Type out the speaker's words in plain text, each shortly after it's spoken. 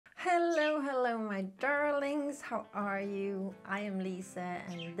my darlings, how are you? I am Lisa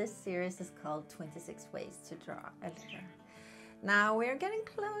and this series is called 26 Ways to Draw a Letter. Now we're getting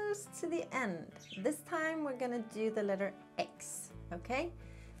close to the end. This time we're gonna do the letter X, okay?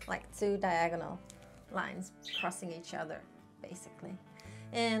 Like two diagonal lines crossing each other, basically,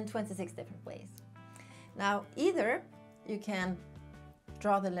 in 26 different ways. Now either you can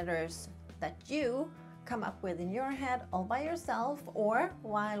draw the letters that you come up with in your head all by yourself or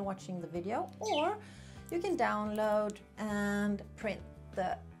while watching the video, or you can download and print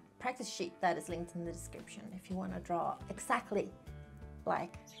the practice sheet that is linked in the description if you want to draw exactly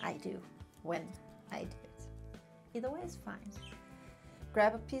like I do when I do it. Either way is fine.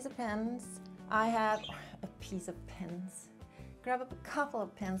 Grab a piece of pens. I have a piece of pens. Grab a couple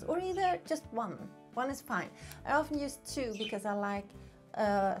of pens, or either just one. One is fine. I often use two because I like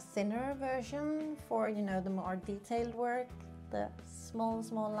a thinner version for, you know, the more detailed work, the small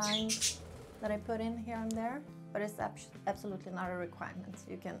lines that I put in here and there, but it's absolutely not a requirement.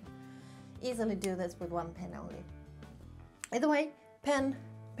 You can easily do this with one pen only. Either way, pen,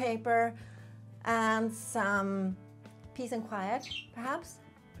 paper, and some peace and quiet perhaps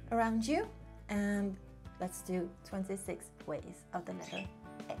around you, and let's do 26 ways of the letter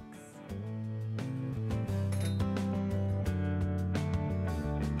X.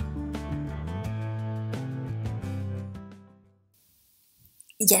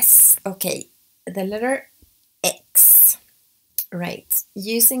 Yes, okay, the letter X. Right,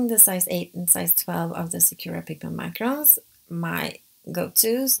 using the size 8 and size 12 of the Sakura Pigment Microns, my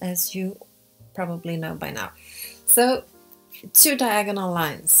go-tos, as you probably know by now. So, two diagonal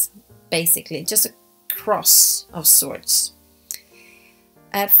lines, basically, just a cross of sorts.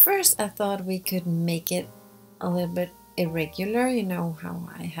 At first I thought we could make it a little bit irregular, you know how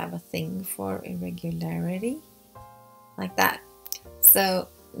I have a thing for irregularity, like that. So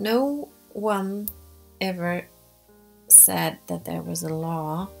no one ever said that there was a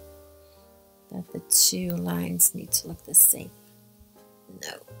law that the two lines need to look the same.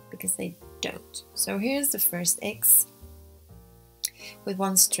 No, because they don't. So here's the first X with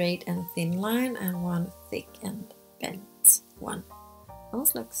one straight and thin line and one thick and bent one.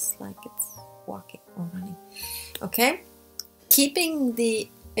 Almost looks like it's walking or running. Okay, keeping the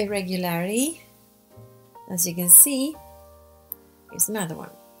irregularity, as you can see. Here's another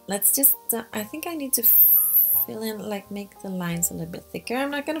one. Let's just, I think I need to fill in, like make the lines a little bit thicker.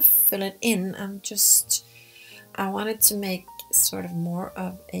 I'm not going to fill it in. I wanted to make sort of more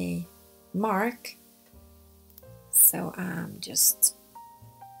of a mark. So I'm just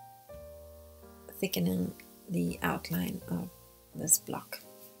thickening the outline of this block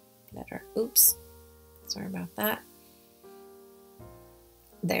letter. Oops, sorry about that.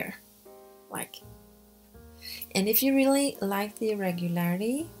 There, like. And if you really like the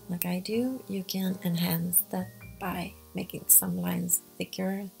irregularity, like I do, you can enhance that by making some lines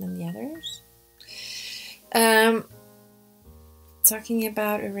thicker than the others. Talking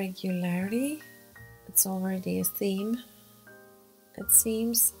about irregularity, it's already a theme, it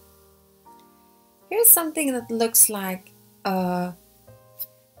seems. Here's something that looks like a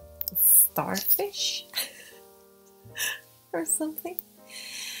starfish or something.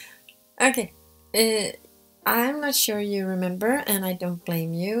 Okay. I'm not sure you remember, and I don't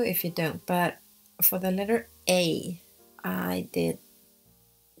blame you if you don't, but for the letter A, I did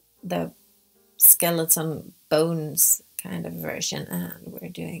the skeleton bones kind of version, and we're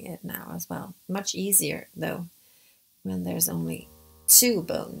doing it now as well. Much easier, though, when there's only two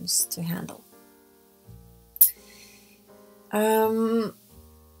bones to handle.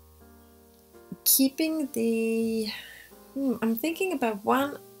 Keeping the... I'm thinking about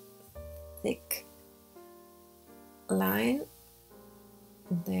one thick line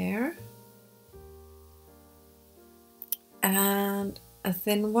there and a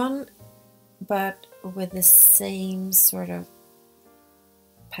thin one, but with the same sort of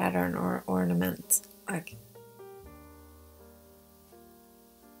pattern or ornament, like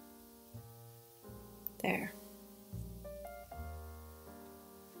there.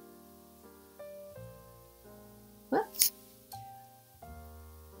 What?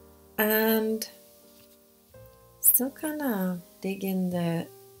 And still kind of dig in the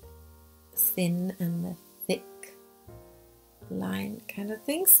thin and the thick line kind of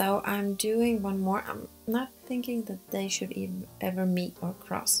thing. So I'm doing one more. I'm not thinking that they should even ever meet or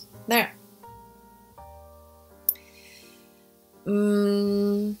cross. There.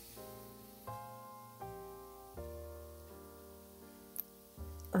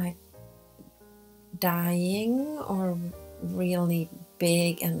 Like dying or really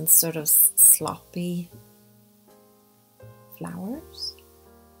big and sort of sloppy flowers.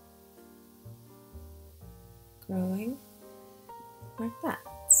 growing like that.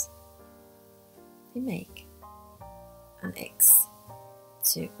 You make an X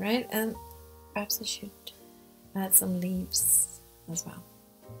too, right? And perhaps I should add some leaves as well.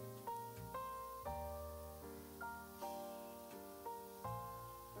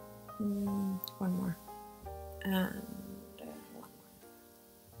 One more. And one more.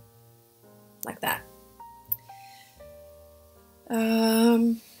 Like that.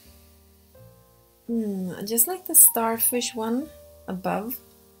 Just like the starfish one above,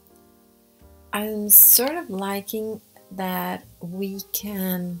 I'm sort of liking that we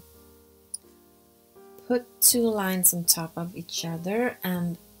can put two lines on top of each other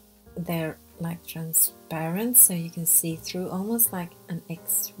and they're like transparent, so you can see through, almost like an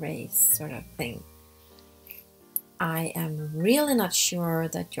X-ray sort of thing. I am really not sure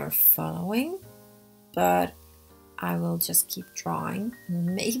that you're following, but I will just keep drawing.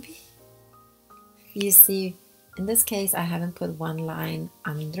 Maybe you see, in this case I haven't put one line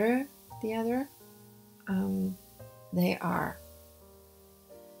under the other. They are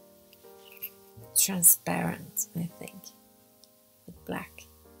transparent, I think, with black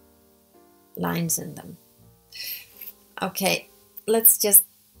lines in them. Okay, let's just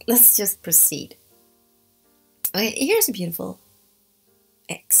proceed. Okay, here's a beautiful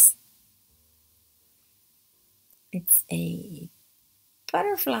X. It's a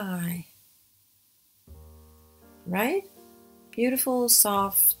butterfly, right? Beautiful,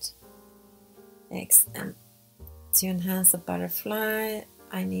 soft X. And to enhance the butterfly,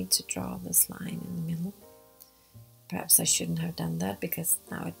 I need to draw this line in the middle. Perhaps I shouldn't have done that, because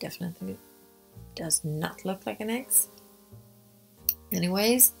now it definitely does not look like an X.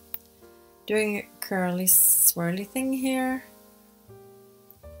 Anyways, doing a curly swirly thing here,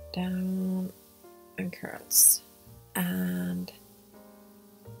 down and curls, and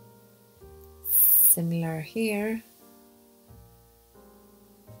similar here,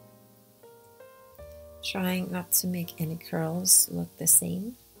 trying not to make any curls look the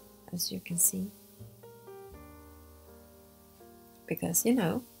same, as you can see, because, you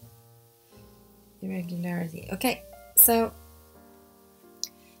know, irregularity. Okay, so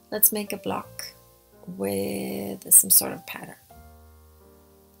let's make a block with some sort of pattern.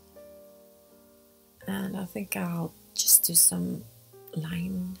 And I think I'll just do some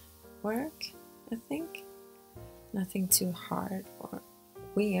line work, I think. Nothing too hard or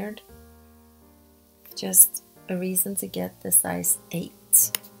weird. Just a reason to get the size 8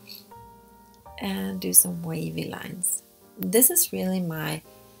 and do some wavy lines. This is really my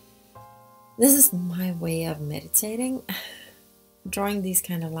way of meditating. Drawing these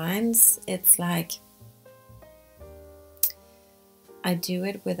kind of lines, it's like I do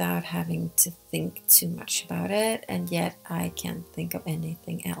it without having to think too much about it, and yet I can't think of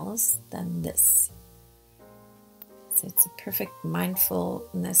anything else than this. So it's a perfect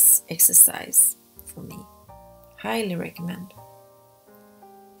mindfulness exercise for me. Highly recommend.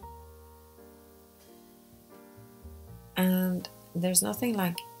 And there's nothing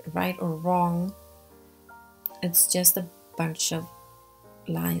like right or wrong. It's just a bunch of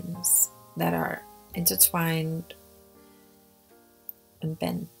lines that are intertwined and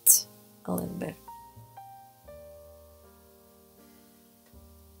bent a little bit.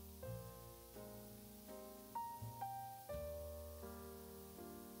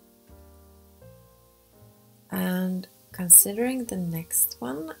 And considering the next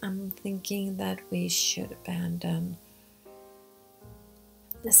one, I'm thinking that we should abandon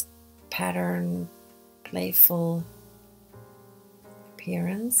this pattern, playful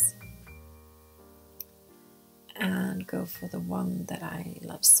appearance, and go for the one that I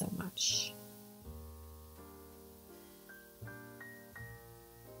love so much.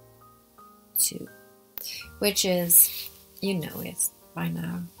 Two, which is, you know it by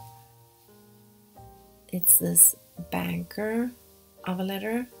now. It's this banker of a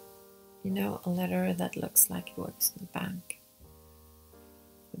letter, you know, a letter that looks like it works in the bank.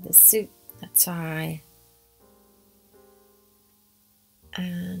 With a suit, a tie,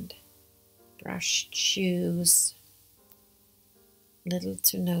 and brushed shoes, little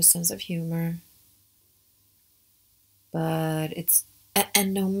to no sense of humor. But it's,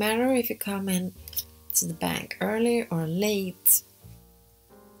 and no matter if you come in to the bank early or late,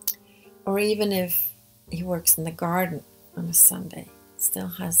 or even if he works in the garden on a Sunday, still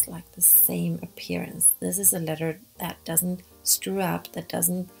has like the same appearance. This is a letter that doesn't screw up, that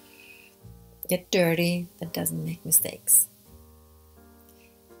doesn't get dirty, that doesn't make mistakes.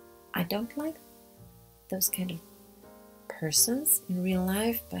 I don't like those kind of persons in real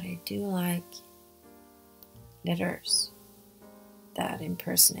life, but I do like letters that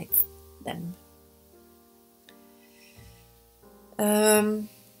impersonate them. Okay,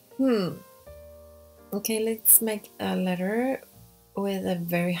 let's make a letter with a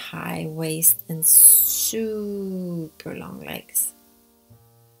very high waist and super long legs.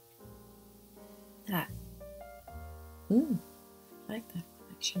 That. I like that one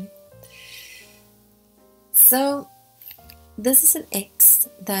actually. So this is an X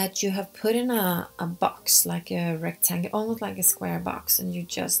that you have put in a box, like a rectangle, almost like a square box, and you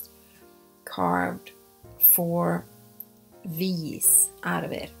just carved 4 V's out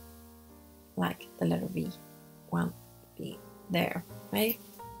of it, like the letter V. 1 V there, right?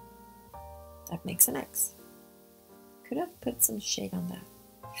 That makes an X. Could have put some shade on that.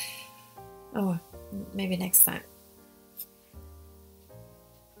 Oh, maybe next time.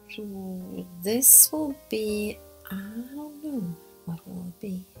 So this will be, I don't know, what will it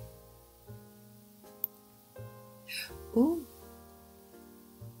be? Ooh,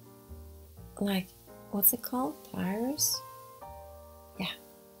 like, what's it called? Pliers? Yeah,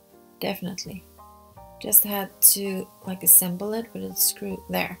 definitely. Just had to like assemble it with a screw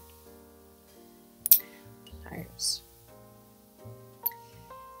there. Pliers.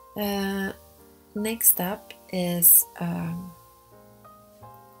 Next up is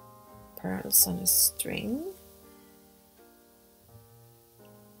pearls on a string.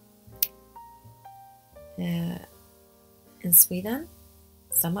 In Sweden,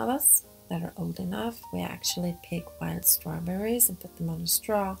 some of us that are old enough, we actually pick wild strawberries and put them on a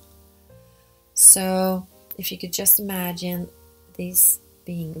straw. So if you could just imagine these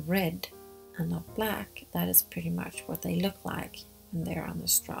being red and not black, that is pretty much what they look like when they're on the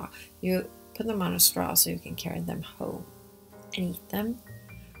straw. You put them on a straw so you can carry them home and eat them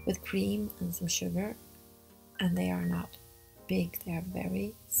with cream and some sugar, and they are not big, they are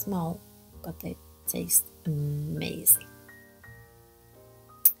very small, but they taste amazing.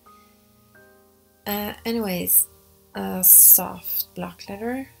 Anyways, a soft block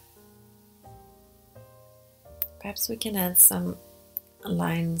letter. Perhaps we can add some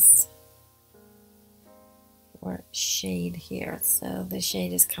lines or shade here, so the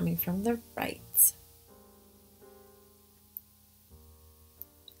shade is coming from the right.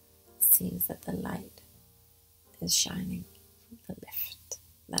 Seems that the light is shining from the left.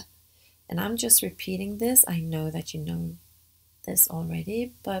 And I'm just repeating this. I know that you know this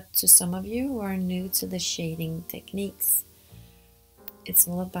already, but to some of you who are new to the shading techniques, it's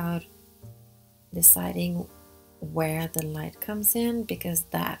all about deciding where the light comes in, because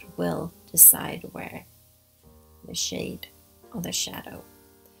that will decide where the shade or the shadow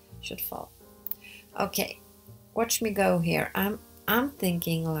should fall. Okay, watch me go here. I'm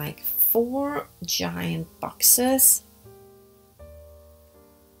thinking like 4 giant boxes.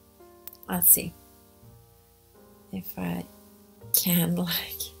 Let's see if I can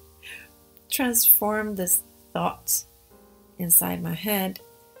like transform this thought inside my head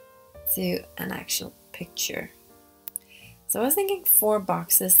to an actual picture. So I was thinking 4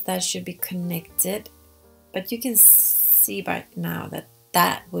 boxes that should be connected, but you can see by now that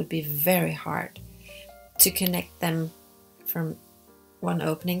that would be very hard to connect them from one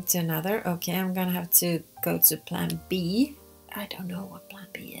opening to another. Okay, I'm gonna have to go to plan B. I don't know what plan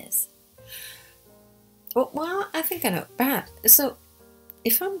B is. Oh, well, I think I know. Bad. So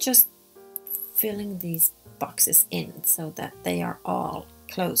if I'm just filling these boxes in so that they are all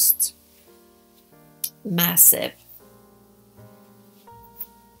closed, massive.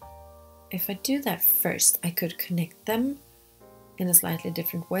 If I do that first, I could connect them in a slightly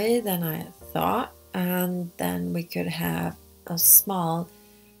different way than I thought, and then we could have a small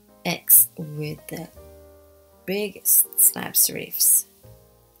X with the biggest slab serifs.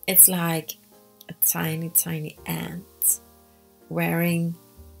 It's like a tiny ant wearing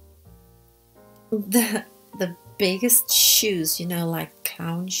the biggest shoes, you know, like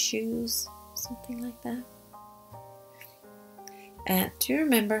clown shoes, something like that. And do you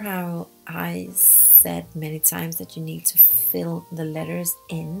remember how I said many times that you need to fill the letters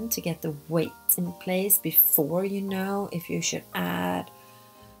in to get the weight in place before you know if you should add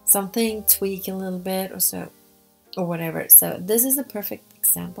something, tweak a little bit or so, or whatever. So this is a perfect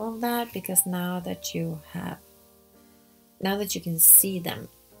example of that, because now that you can see them,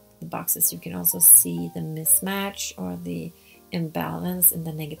 the boxes, you can also see the mismatch or the imbalance in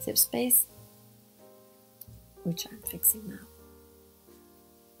the negative space, which I'm fixing now.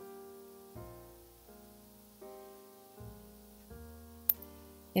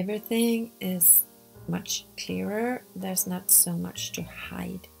 Everything is much clearer. There's not so much to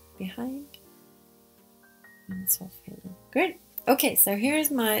hide behind. And it's all feeling good. Okay, so here's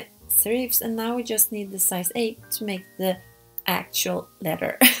my serifs, and now we just need the size 8 to make the actual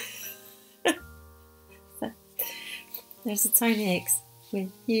letter. There's a tiny X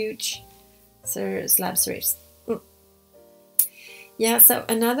with huge slab serifs. Yeah, so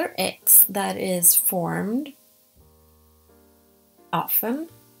another X that is formed often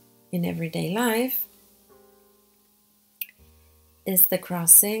in everyday life is the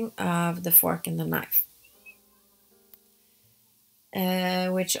crossing of the fork and the knife.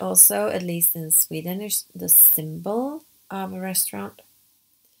 Which also, at least in Sweden, is the symbol of a restaurant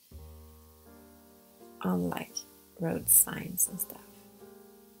on like road signs and stuff.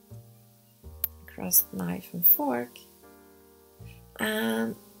 Crossed knife and fork.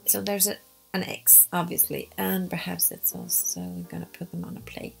 And so there's an X, obviously, and perhaps it's also, we're going to put them on a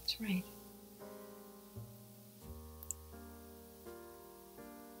plate, right?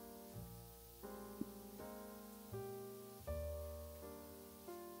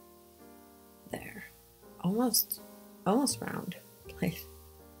 There. Almost round plate.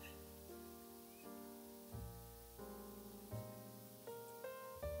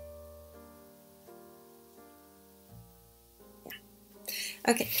 Yeah.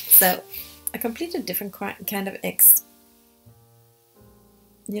 Okay, so a completely different kind of X.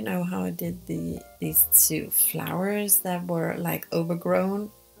 You know how I did these two flowers that were like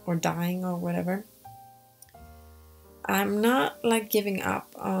overgrown or dying or whatever? I'm not like giving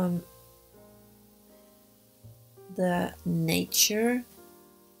up on the nature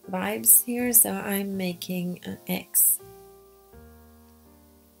vibes here, so I'm making an X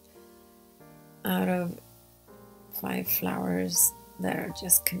out of 5 flowers that are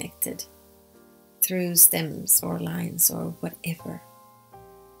just connected through stems or lines or whatever.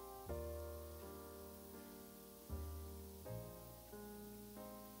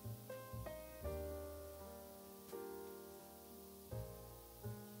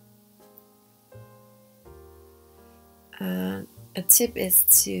 A tip is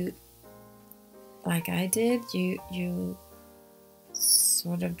to, like I did, you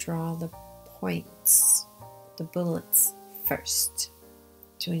sort of draw the points, the bullets first,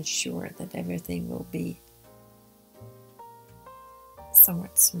 to ensure that everything will be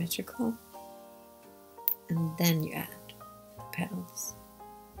somewhat symmetrical, and then you add the petals.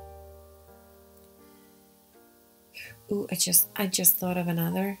 Ooh, I just thought of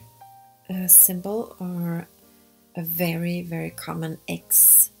another symbol, or a very, very common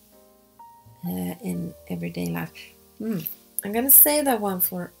X in everyday life. I'm gonna say that one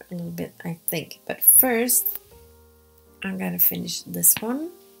for a little bit, I think, but first I'm gonna finish this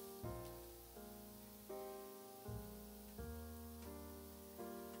one.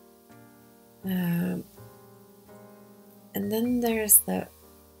 And then there's the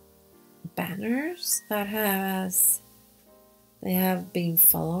banners that they have been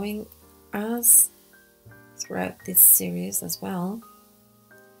following us throughout this series as well.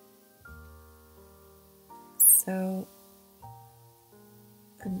 So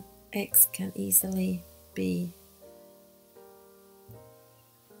an X can easily be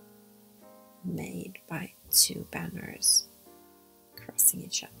made by 2 banners crossing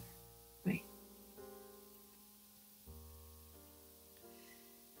each other, right?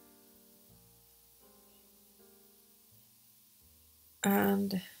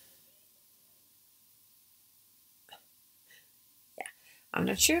 And yeah, I'm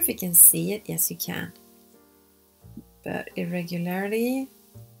not sure if you can see it. Yes, you can. But irregularity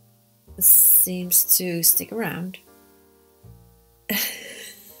seems to stick around.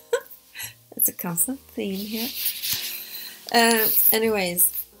 It's a constant theme here.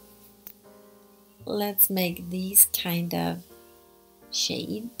 Anyways, let's make these kind of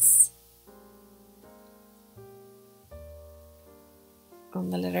shades on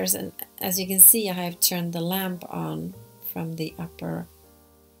the letters, and as you can see, I have turned the lamp on from the upper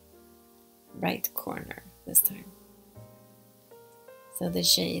right corner this time, so the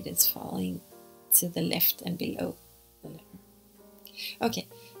shade is falling to the left and below the letter.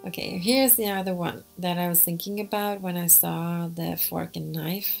 Okay, here's the other one that I was thinking about when I saw the fork and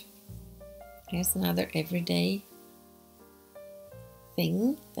knife. Here's another everyday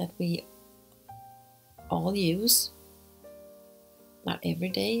thing that we all use. Not every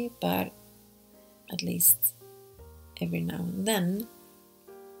day, but at least every now and then.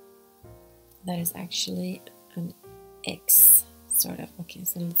 That is actually an X, sort of. Okay,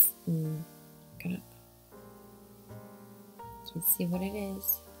 so let's can you see what it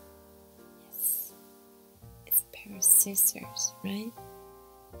is? Yes, it's a pair of scissors, right?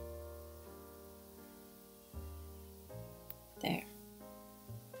 There.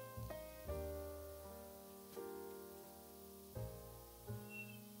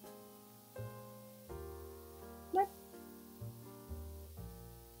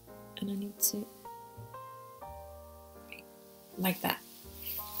 And I need to like that.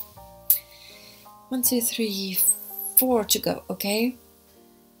 1, 2, 3, 4 to go. Okay.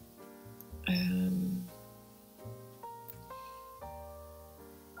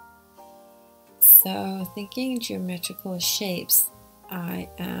 So thinking geometrical shapes, I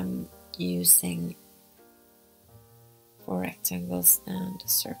am using 4 rectangles and a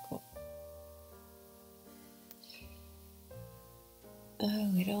circle.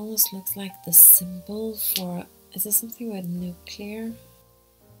 Oh, it almost looks like the symbol for, is this something with nuclear?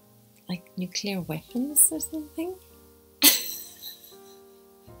 Like nuclear weapons or something?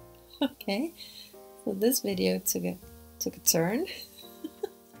 Okay, so this video took a turn.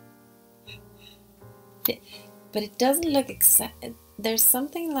 But it doesn't look exact. There's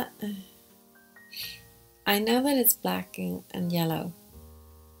something like, I know that it's black and yellow.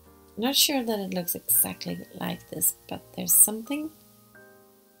 I'm not sure that it looks exactly like this, but there's something.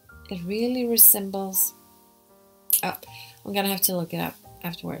 It really resembles. Oh, I'm gonna have to look it up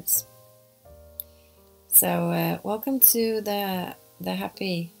afterwards. So welcome to the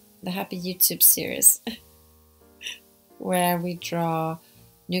happy YouTube series where we draw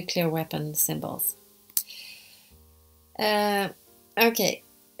nuclear weapon symbols. Okay,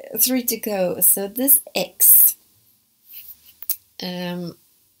 3 to go. So this X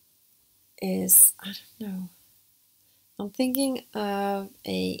is, I don't know. I'm thinking of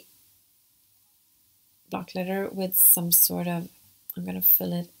a block letter with some sort of, I'm gonna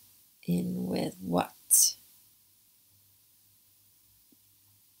fill it in with what?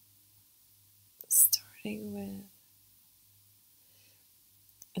 Starting with,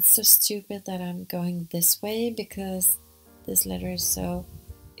 it's so stupid that I'm going this way because this letter is so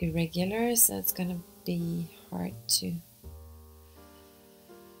irregular, so it's gonna be hard to.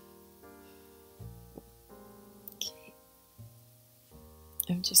 Okay.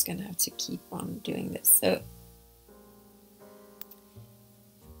 I'm just gonna have to keep on doing this. So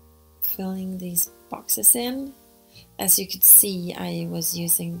filling these boxes in. As you could see, I was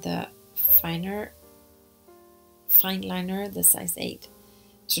using the fine liner, the size 8,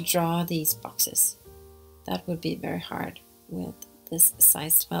 to draw these boxes. That would be very hard with this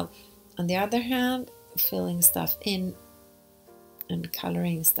size 12. On the other hand, filling stuff in and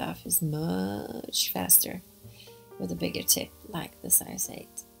coloring stuff is much faster with a bigger tip like the size 8.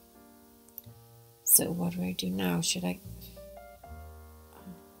 So what do I do now? Should I... Oh,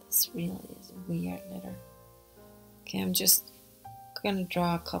 this really is a weird letter. Okay, I'm just gonna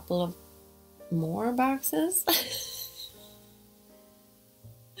draw a couple of more boxes.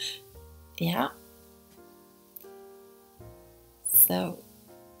 Yeah. So,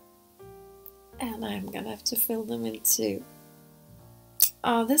 and I'm gonna have to fill them in too.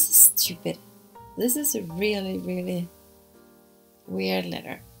 Oh, this is stupid. This is a really, really weird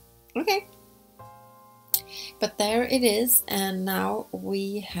letter. Okay. But there it is, and now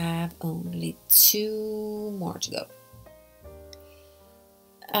we have only 2 more to go.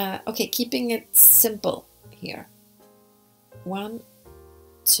 Okay, keeping it simple here. 1,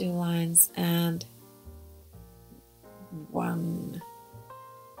 2 lines and 1,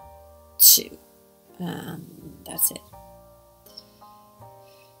 2, and that's it.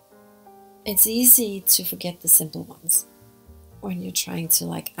 It's easy to forget the simple ones when you're trying to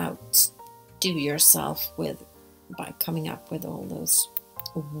like outdo yourself by coming up with all those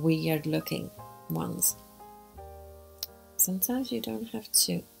weird looking ones. Sometimes you don't have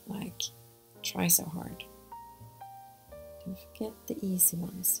to like try so hard. Don't forget the easy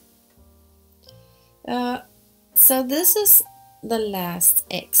ones. So this is the last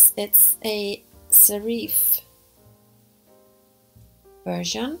X. It's a serif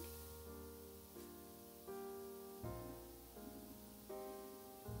version.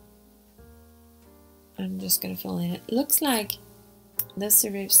 I'm just gonna fill in. It looks like the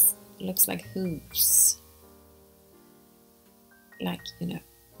serifs looks like hooves, like, you know,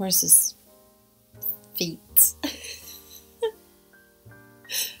 horses' feet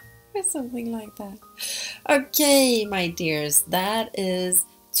or something like that. Okay, my dears, that is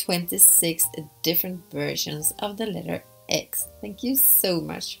 26 different versions of the letter X. Thank you so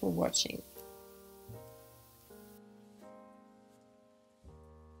much for watching.